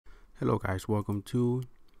Hello guys, welcome to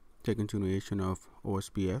the continuation of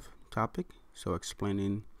OSPF topic. So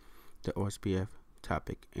explaining the OSPF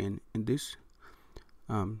topic, and in this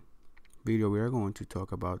video we are going to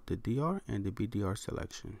talk about the DR and the BDR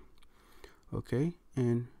selection. Okay,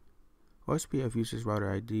 and OSPF uses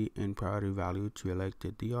router ID and priority value to elect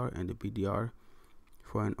the DR and the BDR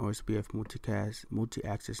for an OSPF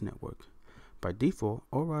multi-access network. By default,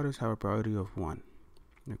 all routers have a priority of 1.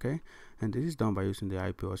 Okay, and this is done by using the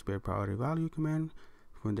IP OSPF priority value command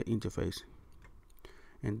from the interface.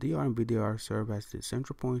 And DR and BDR serve as the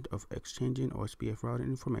central point of exchanging OSPF routing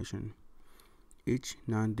information. Each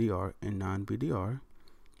non-DR and non-BDR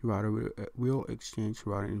router will exchange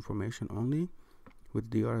routing information only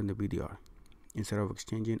with DR and the BDR, instead of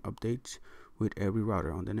exchanging updates with every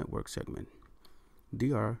router on the network segment.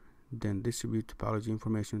 DR then distributes topology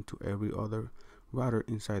information to every other router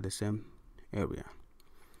inside the same area,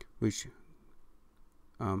 which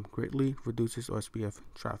greatly reduces OSPF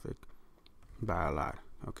traffic by a lot.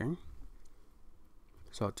 Okay,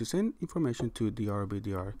 so to send information to DR or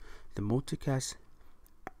BDR, the multicast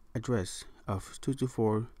address of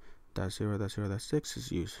 224.0.0.6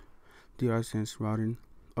 is used. DR sends routing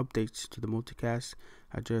updates to the multicast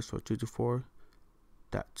address for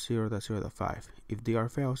 224.0.0.5. If DR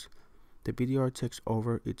fails, the BDR takes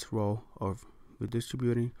over its role of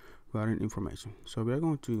redistributing routing information. So we are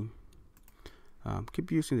going to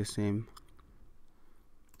keep using the same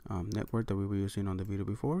network that we were using on the video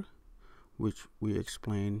before, which we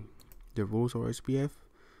explain the rules of OSPF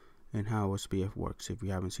and how OSPF works. If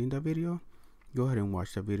you haven't seen that video, go ahead and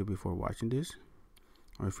watch that video before watching this.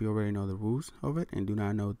 Or if you already know the rules of it and do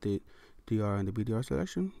not know the DR and the BDR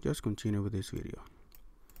selection, just continue with this video.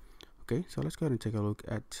 Okay, so let's go ahead and take a look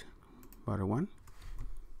at router 1.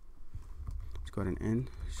 Let's go ahead and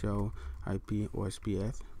show IP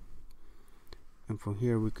OSPF. And from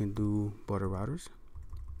here we can do border routers.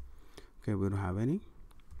 Okay, we don't have any.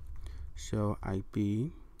 Show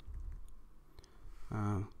IP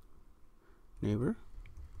neighbor,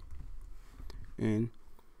 and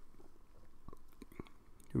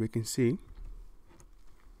we can see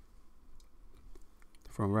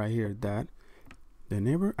from right here that the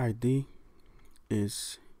neighbor ID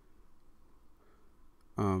is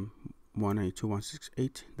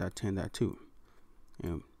 192.168.10.2,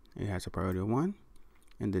 and it has a priority of 1,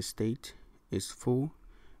 and the state is full,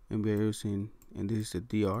 and we are using, and this is the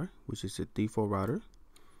DR, which is the default router.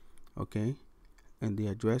 Okay, and the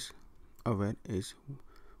address of it is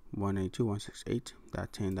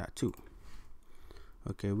 192.168.10.2.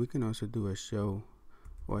 okay, we can also do a show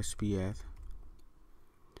OSPF.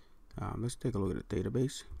 Let's take a look at the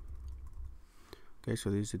database. Okay, so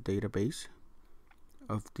this is the database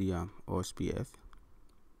of the OSPF.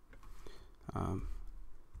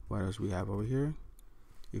 What else we have over here?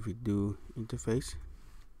 If we do interface,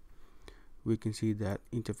 we can see that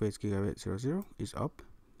interface gigabit 00 is up.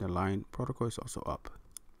 The line protocol is also up.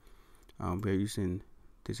 We're using,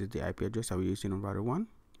 this is the IP address that we're using on router 1,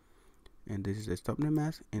 and this is the subnet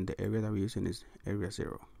mask, and the area that we're using is area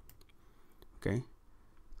 0. Okay,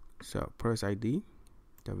 so purse ID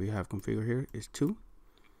that we have configured here is 2,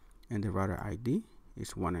 and the router ID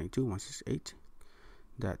is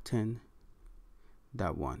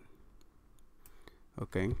 192.168.10.1.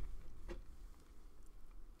 okay,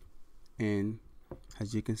 and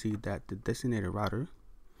as you can see that the designated router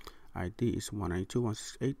ID is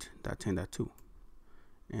 192.168.10.2,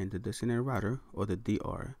 and the designated router, or the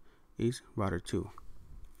DR, is router 2.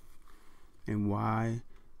 And why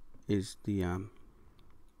is the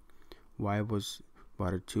why was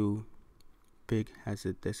router 2 picked as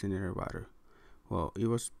a designated router? Well, it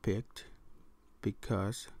was picked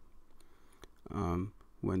because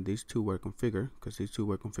when these two were configured, because these two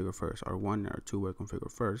were configured first, or 1 or 2 were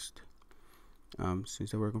configured first,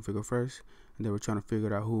 since they were configured first and they were trying to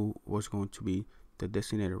figure out who was going to be the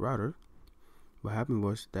designated router, what happened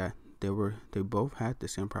was that they both had the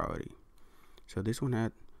same priority. So this one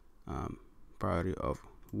had priority of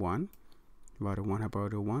 1, router 1 had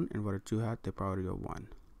priority of 1, and router 2 had the priority of 1.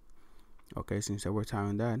 Okay, since they were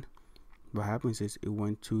tying that, what happens is it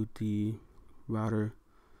went to the router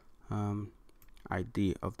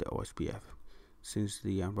ID of the OSPF. Since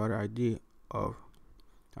the router ID of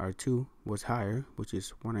R2 was higher, which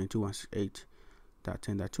is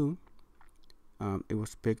 192.168.10.2, it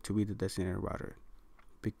was picked to be the designated router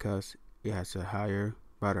because it has a higher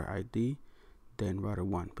router ID than router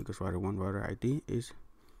 1, because router 1 router ID is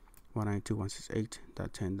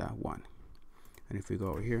 192.168.10.1. And if we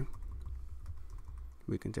go over here,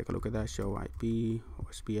 we can take a look at that, show IP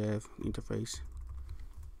OSPF interface.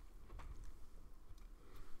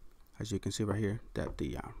 as you can see right here, that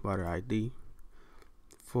the router ID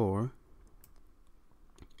for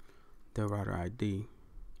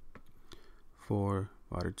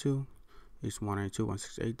router 2 is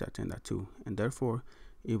 192.168.10.2, and therefore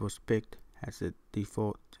it was picked as the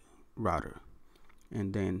default router.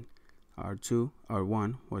 And then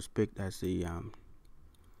R1 was picked as the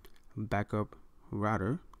backup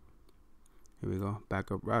router. Here we go,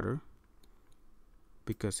 backup router,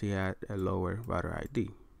 because he had a lower router ID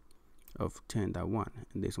of 10.1,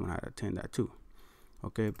 and this one had a 10.2.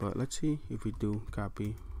 Okay, but let's see if we do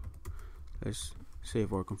copy. Let's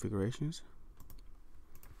save our configurations.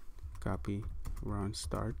 Copy run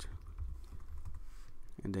start,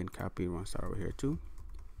 and then copy run start over here too.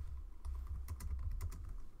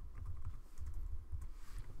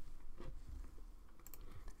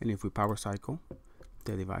 And if we power cycle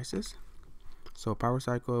the devices, so power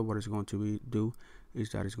cycle, what it's going to do is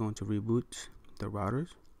that it's going to reboot the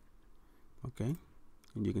routers. Okay,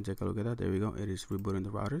 and you can take a look at that. There we go, it is rebooting the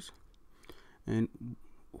routers. And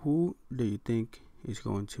who do you think is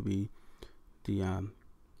going to be the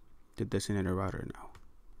designated router now?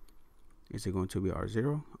 Is it going to be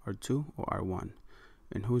R0, R2, or R1?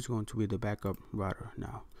 And who's going to be the backup router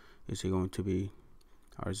now? Is it going to be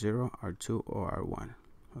R0, R2, or R1?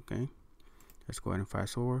 Okay, let's go ahead and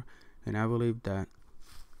fast forward. And I believe that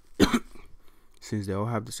since they all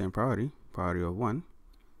have the same priority of 1,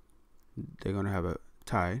 they're going to have a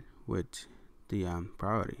tie with the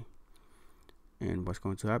priority. And what's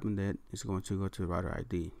going to happen then is going to go to the router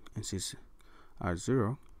ID. And since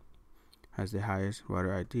R0 has the highest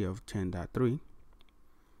router ID of 10.3,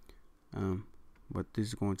 what this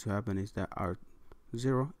is going to happen is that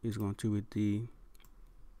R0 is going to be the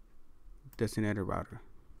designated router.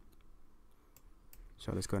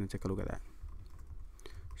 So let's go ahead and take a look at that.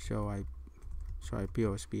 Show IP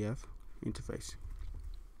OSPF interface.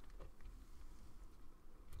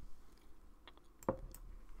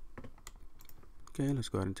 Okay, let's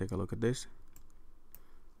go ahead and take a look at this.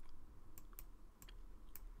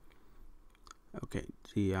 Okay,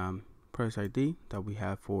 the purse ID that we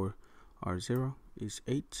have for R0 is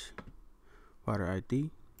 8. Router ID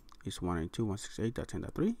is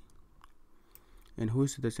 192.168.10.3. And who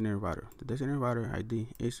is the designated router? The designated router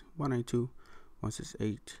ID is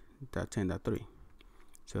 192.168.10.3.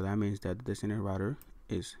 So that means that the designated router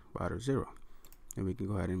is router 0. And we can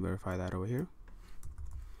go ahead and verify that over here.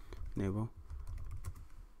 Enable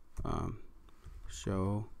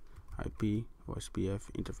show IP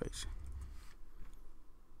OSPF interface.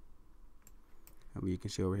 And you can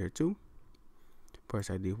see over here too, purse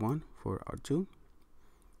ID 1 for R2.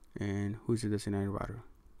 And who's the designated router?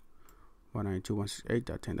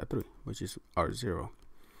 192.168.10.3, which is R0.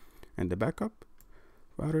 And the backup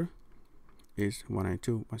router is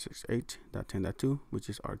 192.168.10.2, which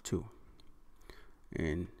is R2.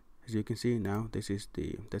 And as you can see now, this is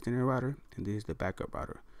the designated router and this is the backup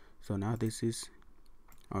router. So now this is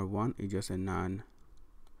R1 is just a non-DR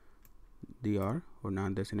or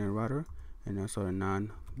non-designated router, and also a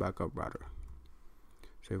non-backup router.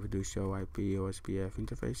 So if we do show IP OSPF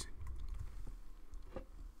interface,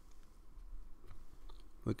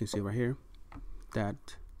 we can see right here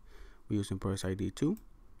that we're using purse ID 2.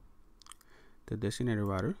 The designated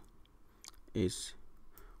router is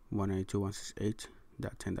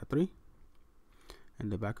 192.168.10.3,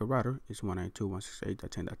 and the backup router is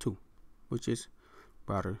 192.168.10.2, which is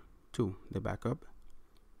router 2. The backup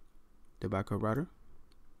router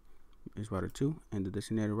is router 2, and the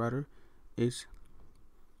designated router is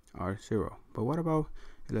R0. But what about,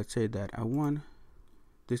 let's say that I want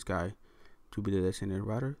this guy to be the designated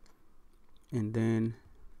router, and then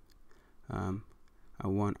I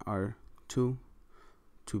want R2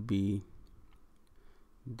 to be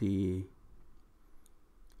the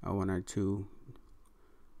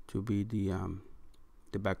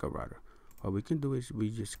the backup router. What we can do is we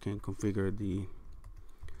just can configure the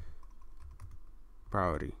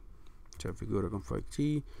priority. So if we go to config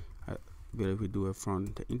T, I believe we do it from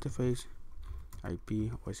the interface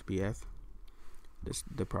IP OSPF.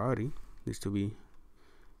 The priority needs to be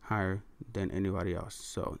higher than anybody else.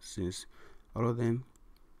 So since all of them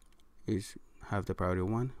have the priority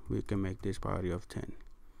 1, we can make this priority of 10.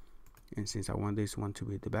 And since I want this one to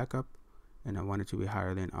be the backup, and I want it to be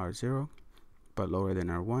higher than R0 but lower than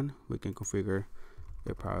R1, we can configure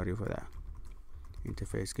the priority for that.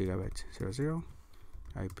 Interface gigabit 00,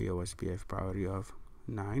 IP OSPF priority of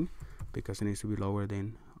 9, because it needs to be lower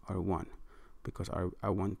than R1, because I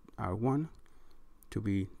want R1 to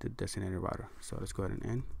be the designated router. So let's go ahead and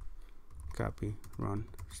end, copy, run,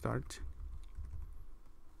 start.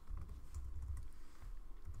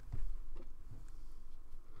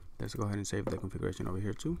 Let's go ahead and save the configuration over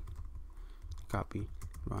here too. Copy,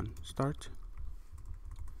 run, start.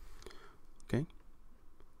 Okay,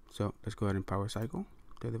 so let's go ahead and power cycle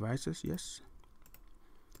the devices. Yes,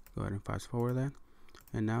 go ahead and fast forward that.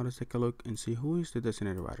 And now let's take a look and see who is the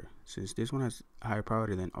designated router. Since this one has higher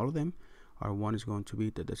priority than all of them, R1 is going to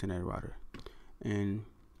be the designated router. And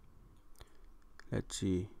let's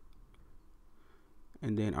see,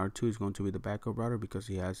 and then R2 is going to be the backup router because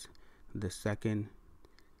he has the second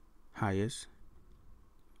highest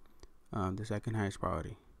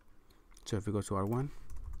priority. So if we go to R1,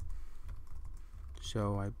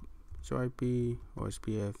 show IP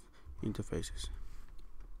OSPF interfaces,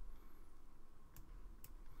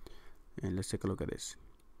 and let's take a look at this.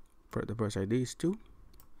 The burst ID is 2.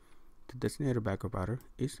 The designated backup router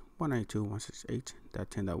is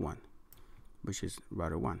 192.168.10.1, which is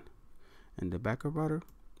router 1, and the backup router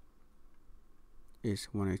is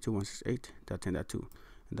 192.168.10.2,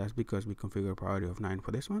 and that's because we configure a priority of 9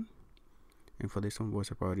 for this one, and for this one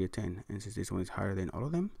was a priority of 10. And since this one is higher than all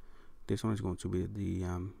of them, this one is going to be the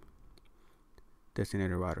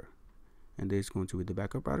designated router, and this is going to be the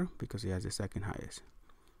backup router because it has the second highest.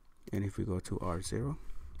 And if we go to R0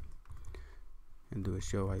 and do a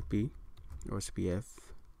show IP OSPF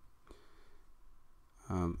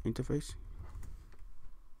interface,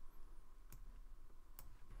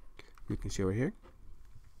 you can see over here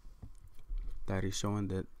that is showing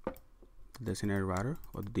that the designated router,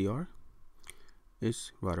 or the DR,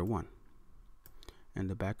 is router 1, and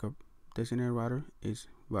the backup designated router is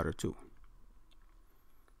router 2.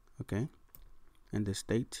 Okay, and the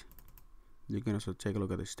state, you can also take a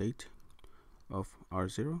look at the state of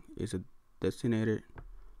R0 is a designated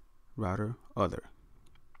router other,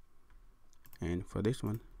 and for this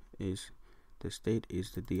one is the state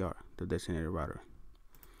is the DR, the designated router,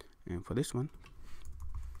 and for this one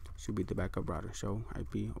should be the backup router, show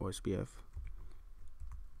IP OSPF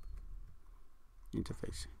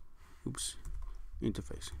interface.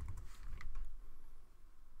 Interface.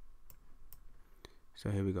 So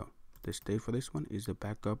here we go. The state for this one is the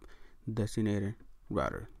backup designated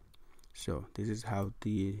router. So this is how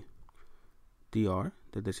the DR,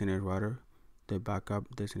 the designated router, the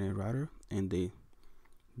backup designated router, and the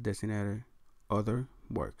designated other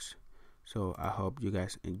works. So I hope you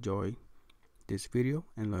guys enjoy this video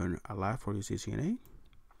and learn a lot for your CCNA.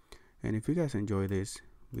 And if you guys enjoy this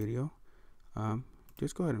video,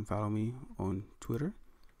 just go ahead and follow me on Twitter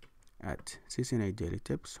at CCNA Daily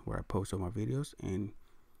Tips, where I post all my videos, and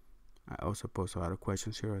I also post a lot of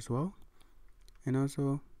questions here as well. And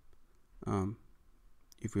also,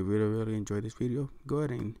 if you really enjoy this video, go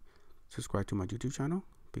ahead and subscribe to my YouTube channel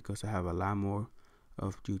because I have a lot more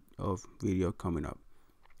of video coming up.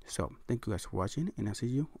 So thank you guys for watching, and I'll see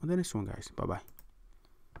you on the next one, guys. Bye bye.